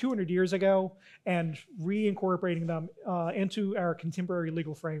 200 years ago and reincorporating them into our contemporary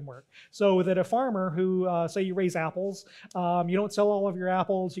legal framework. So that a farmer who, say you raise apples, you don't sell all of your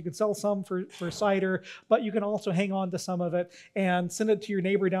apples, you can sell some for cider, but you can also hang on to some of it and send it to your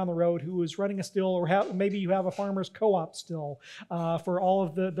neighbor down the road who is running a still, or maybe you have a farmer's co-op still for all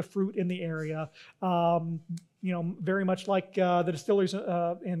of the fruit in the area. Very much like the distillers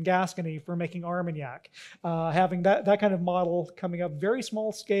in Gascony for making Armagnac, having that kind of model coming up, very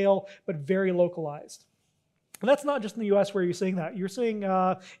small scale, but very localized. And that's not just in the US where you're seeing that. You're seeing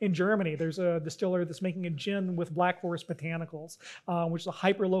in Germany, there's a distiller that's making a gin with Black Forest botanicals, which is a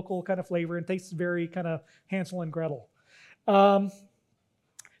hyper-local kind of flavor and tastes very kind of Hansel and Gretel.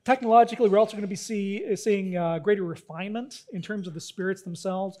 Technologically, we're also going to be seeing greater refinement in terms of the spirits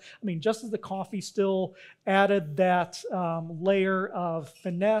themselves. I mean, just as the coffee still added that layer of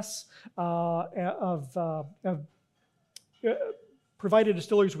finesse, provided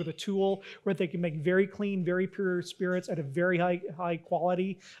distillers with a tool where they can make very clean, very pure spirits at a very high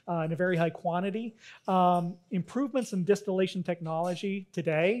quality and a very high quantity. Improvements in distillation technology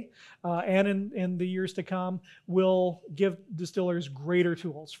today and in the years to come will give distillers greater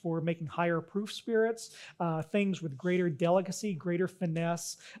tools for making higher proof spirits, things with greater delicacy, greater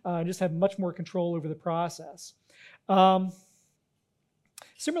finesse, just have much more control over the process.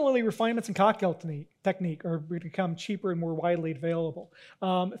 Similarly, refinements in cocktail technique are going to become cheaper and more widely available.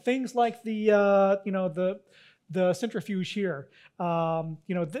 Things like the the centrifuge here.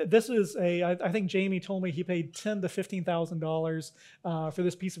 This is I think Jamie told me he paid $10,000 to $15,000 for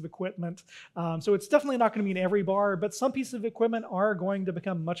this piece of equipment. So it's definitely not going to be in every bar, but some pieces of equipment are going to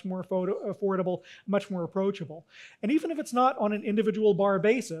become much more affordable, much more approachable. And even if it's not on an individual bar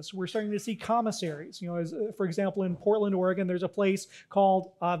basis, we're starting to see commissaries. For example, in Portland, Oregon, there's a place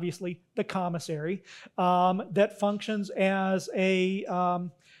called, obviously, the Commissary that functions as a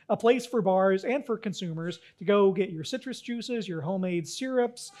place for bars and for consumers to go get your citrus juices, your homemade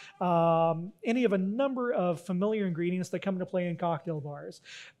syrups, any of a number of familiar ingredients that come into play in cocktail bars.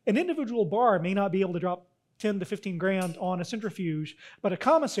 An individual bar may not be able to drop 10 to 15 grand on a centrifuge, but a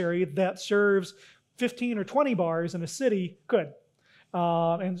commissary that serves 15 or 20 bars in a city could.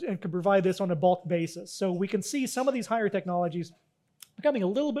 And could provide this on a bulk basis. So we can see some of these higher technologies becoming a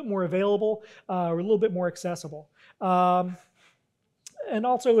little bit more available or a little bit more accessible. And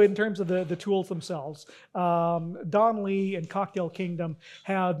also in terms of the tools themselves, Don Lee and Cocktail Kingdom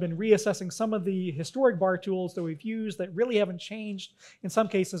have been reassessing some of the historic bar tools that we've used that really haven't changed, in some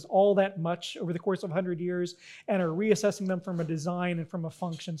cases, all that much over the course of 100 years, and are reassessing them from a design and from a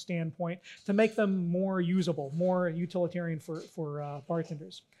function standpoint to make them more usable, more utilitarian for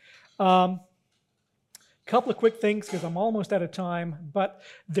bartenders. Couple of quick things, because I'm almost out of time, but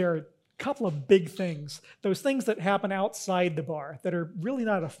there are couple of big things, those things that happen outside the bar that are really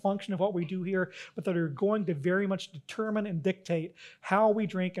not a function of what we do here, but that are going to very much determine and dictate how we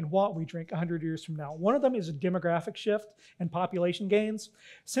drink and what we drink 100 years from now. One of them is a demographic shift and population gains.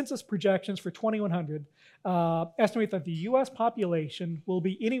 Census projections for 2100 estimate that the US population will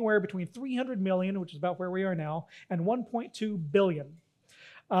be anywhere between 300 million, which is about where we are now, and 1.2 billion.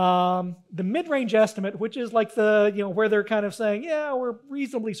 The mid-range estimate, which is like where they're kind of saying, yeah, we're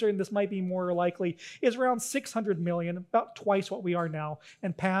reasonably certain this might be more likely, is around 600 million, about twice what we are now,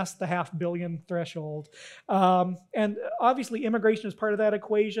 and past the 500 million threshold. And obviously immigration is part of that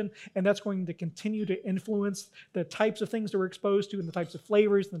equation, and that's going to continue to influence the types of things that we're exposed to and the types of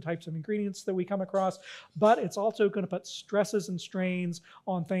flavors and the types of ingredients that we come across. But it's also going to put stresses and strains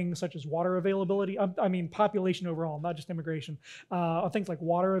on things such as water availability, I mean population overall, not just immigration, on things like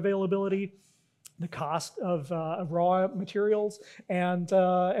water availability, the cost of raw materials, and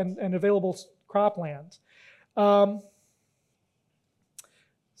available cropland.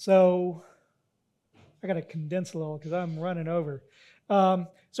 So I got to condense a little because I'm running over.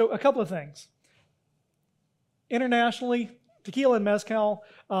 So a couple of things. Internationally, tequila and mezcal,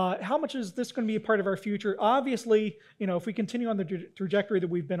 how much is this going to be a part of our future? Obviously, if we continue on the trajectory that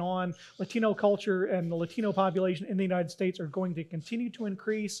we've been on, Latino culture and the Latino population in the United States are going to continue to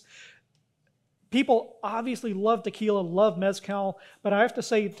increase. People obviously love tequila, love mezcal, but I have to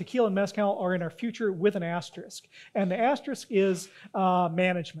say tequila and mezcal are in our future with an asterisk. And the asterisk is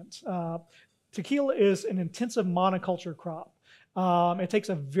management. Tequila is an intensive monoculture crop. It takes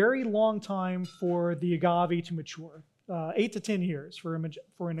a very long time for the agave to mature. 8 to 10 years for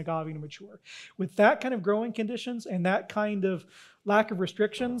an agave to mature. With that kind of growing conditions and that kind of lack of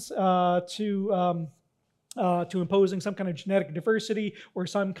restrictions to imposing some kind of genetic diversity or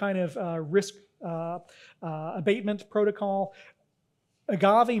some kind of risk abatement protocol,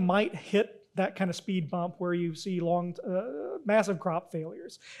 agave might hit that kind of speed bump where you see massive crop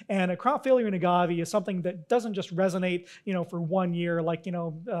failures. And a crop failure in agave is something that doesn't just resonate, for 1 year, like, you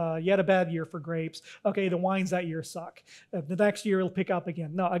had a bad year for grapes. Okay, the wines that year suck. The next year it'll pick up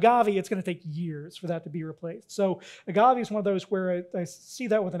again. No, agave, it's going to take years for that to be replaced. So agave is one of those where I see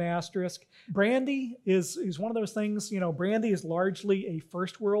that with an asterisk. Brandy is one of those things, brandy is largely a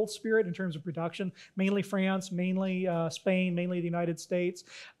first world spirit in terms of production, mainly France, mainly Spain, mainly the United States.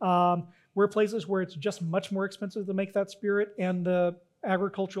 We're places where it's just much more expensive to make that spirit, and the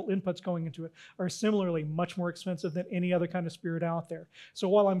agricultural inputs going into it are similarly much more expensive than any other kind of spirit out there. So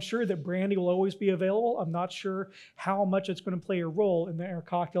while I'm sure that brandy will always be available, I'm not sure how much it's going to play a role in our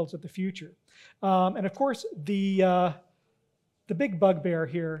cocktails of the future. And of course, the big bugbear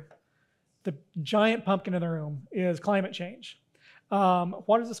here, the giant pumpkin in the room, is climate change.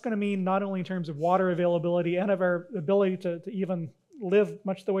 What is this going to mean not only in terms of water availability and of our ability to even live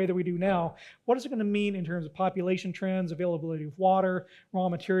much the way that we do now, what is it going to mean in terms of population trends, availability of water, raw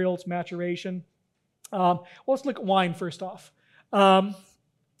materials, maturation? Well, let's look at wine first off. A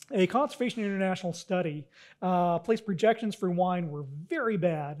Conservation International study placed projections for wine were very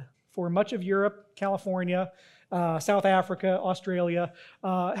bad for much of Europe, California, South Africa, Australia.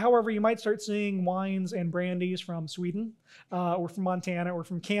 However, you might start seeing wines and brandies from Sweden or from Montana or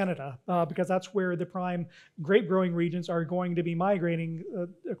from Canada because that's where the prime grape growing regions are going to be migrating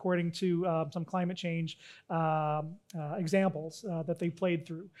according to some climate change examples that they played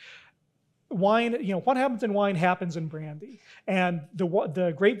through. wine, what happens in wine happens in brandy. And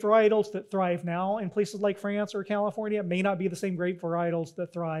the grape varietals that thrive now in places like France or California may not be the same grape varietals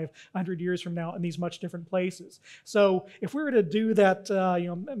that thrive 100 years from now in these much different places. So if we were to do that,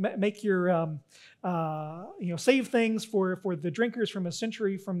 make your, save things for the drinkers from a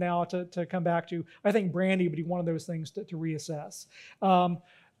century from now to come back to, I think brandy would be one of those things to reassess.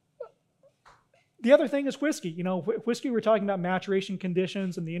 The other thing is whiskey. Whiskey, we're talking about maturation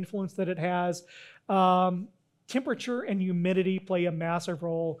conditions and the influence that it has. Temperature and humidity play a massive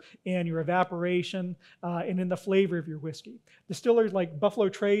role in your evaporation and in the flavor of your whiskey. Distillers like Buffalo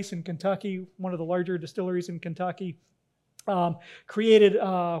Trace in Kentucky, one of the larger distilleries in Kentucky, created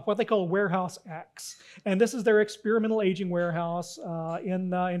what they call Warehouse X. And this is their experimental aging warehouse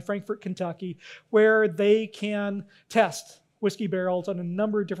in Frankfort, Kentucky, where they can test whiskey barrels on a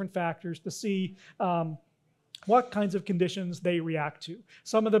number of different factors to see what kinds of conditions they react to.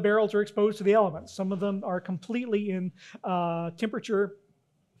 Some of the barrels are exposed to the elements. Some of them are completely in temperature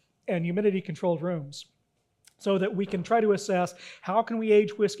and humidity controlled rooms, so that we can try to assess how can we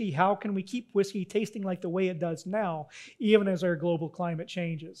age whiskey, how can we keep whiskey tasting like the way it does now, even as our global climate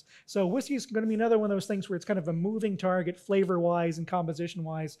changes. So whiskey is going to be another one of those things where it's kind of a moving target flavor-wise and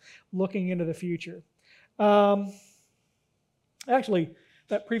composition-wise looking into the future. Actually,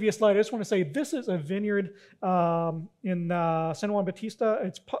 that previous slide, I just want to say this is a vineyard in San Juan Bautista.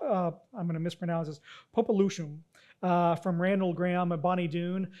 It's, I'm going to mispronounce this, Popolution, from Randall Graham at Bonnie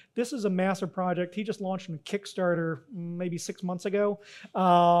Doon. This is a massive project. He just launched on Kickstarter maybe 6 months ago.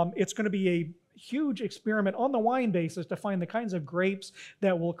 It's going to be a huge experiment on the wine basis to find the kinds of grapes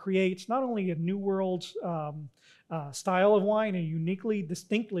that will create not only a New World style of wine, a uniquely,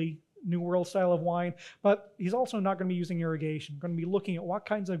 distinctly New World style of wine, but he's also not going to be using irrigation. Going to be looking at what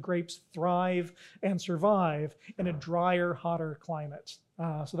kinds of grapes thrive and survive in a drier, hotter climate.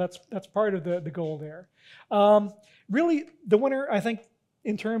 So that's part of the goal there. Really, the winner, I think,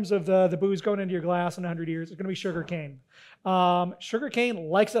 in terms of the booze going into your glass in 100 years, is going to be sugarcane. Sugarcane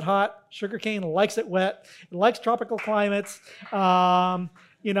likes it hot. Sugarcane likes it wet. It likes tropical climates.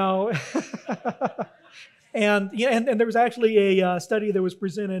 And there was actually a study that was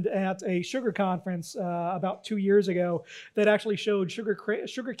presented at a sugar conference about 2 years ago that actually showed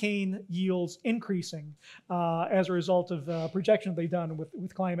sugarcane yields increasing as a result of projections they've done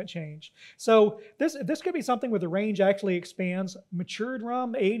with climate change. So this could be something where the range actually expands. Matured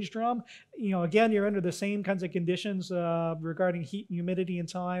rum, aged rum, again, you're under the same kinds of conditions regarding heat and humidity and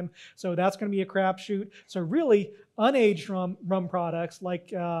time. So that's going to be a crapshoot. So really, unaged rum products like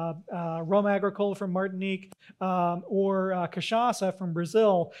rum agricole from Martinique or cachaça from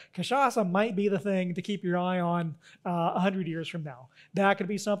Brazil. Cachaça might be the thing to keep your eye on 100 years from now. That could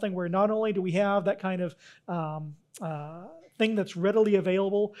be something where not only do we have that kind of thing that's readily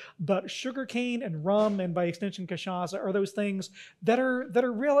available, but sugarcane and rum, and by extension cachaça, are those things that are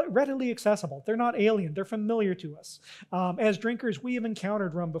readily accessible. They're not alien. They're familiar to us. As drinkers, we have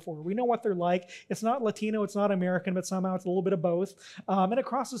encountered rum before. We know what they're like. It's not Latino, it's not American, but somehow it's a little bit of both. And it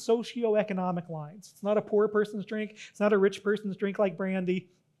crosses socioeconomic lines. It's not a poor person's drink. It's not a rich person's drink like brandy.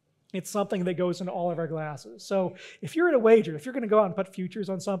 It's something that goes into all of our glasses. So if you're at a wager, if you're going to go out and put futures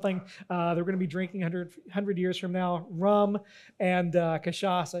on something they're going to be drinking 100 years from now, rum and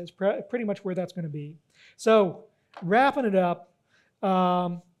cachaça is pretty much where that's going to be. So wrapping it up,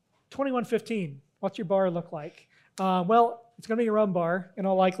 2115, what's your bar look like? Well, it's going to be a rum bar in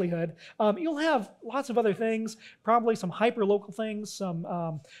all likelihood. You'll have lots of other things, probably some hyper-local things,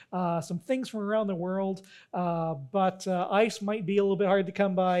 some things from around the world, but ice might be a little bit hard to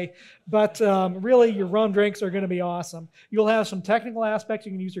come by. But really, your rum drinks are going to be awesome. You'll have some technical aspects.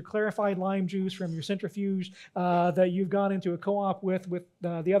 You can use your clarified lime juice from your centrifuge that you've gone into a co-op with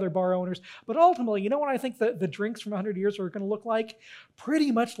the other bar owners. But ultimately, you know what I think the drinks from 100 years are going to look like?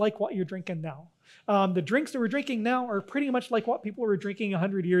 Pretty much like what you're drinking now. The drinks that we're drinking now are pretty much like what people were drinking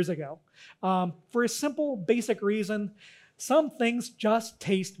 100 years ago. For a simple, basic reason, some things just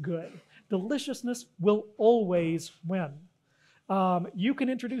taste good. Deliciousness will always win. You can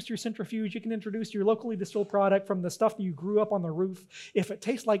introduce your centrifuge, you can introduce your locally distilled product from the stuff that you grew up on the roof. If it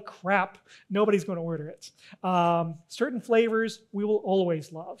tastes like crap, nobody's going to order it. Certain flavors we will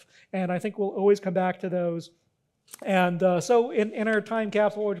always love, and I think we'll always come back to those. And so in our time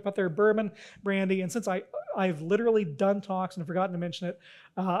capsule, we'll put there bourbon, brandy, and since I've literally done talks and forgotten to mention it,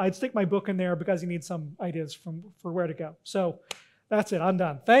 I'd stick my book in there because you need some ideas for where to go. So that's it, I'm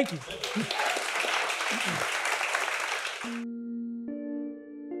done. Thank you.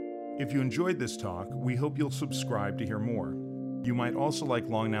 If you enjoyed this talk, we hope you'll subscribe to hear more. You might also like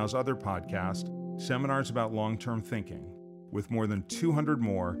Long Now's other podcast, Seminars About Long-Term Thinking, with more than 200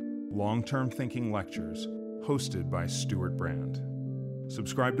 more Long-Term Thinking Lectures, hosted by Stuart Brand.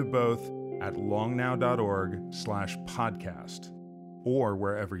 Subscribe to both at longnow.org/podcast or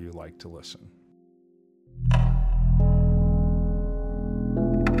wherever you like to listen.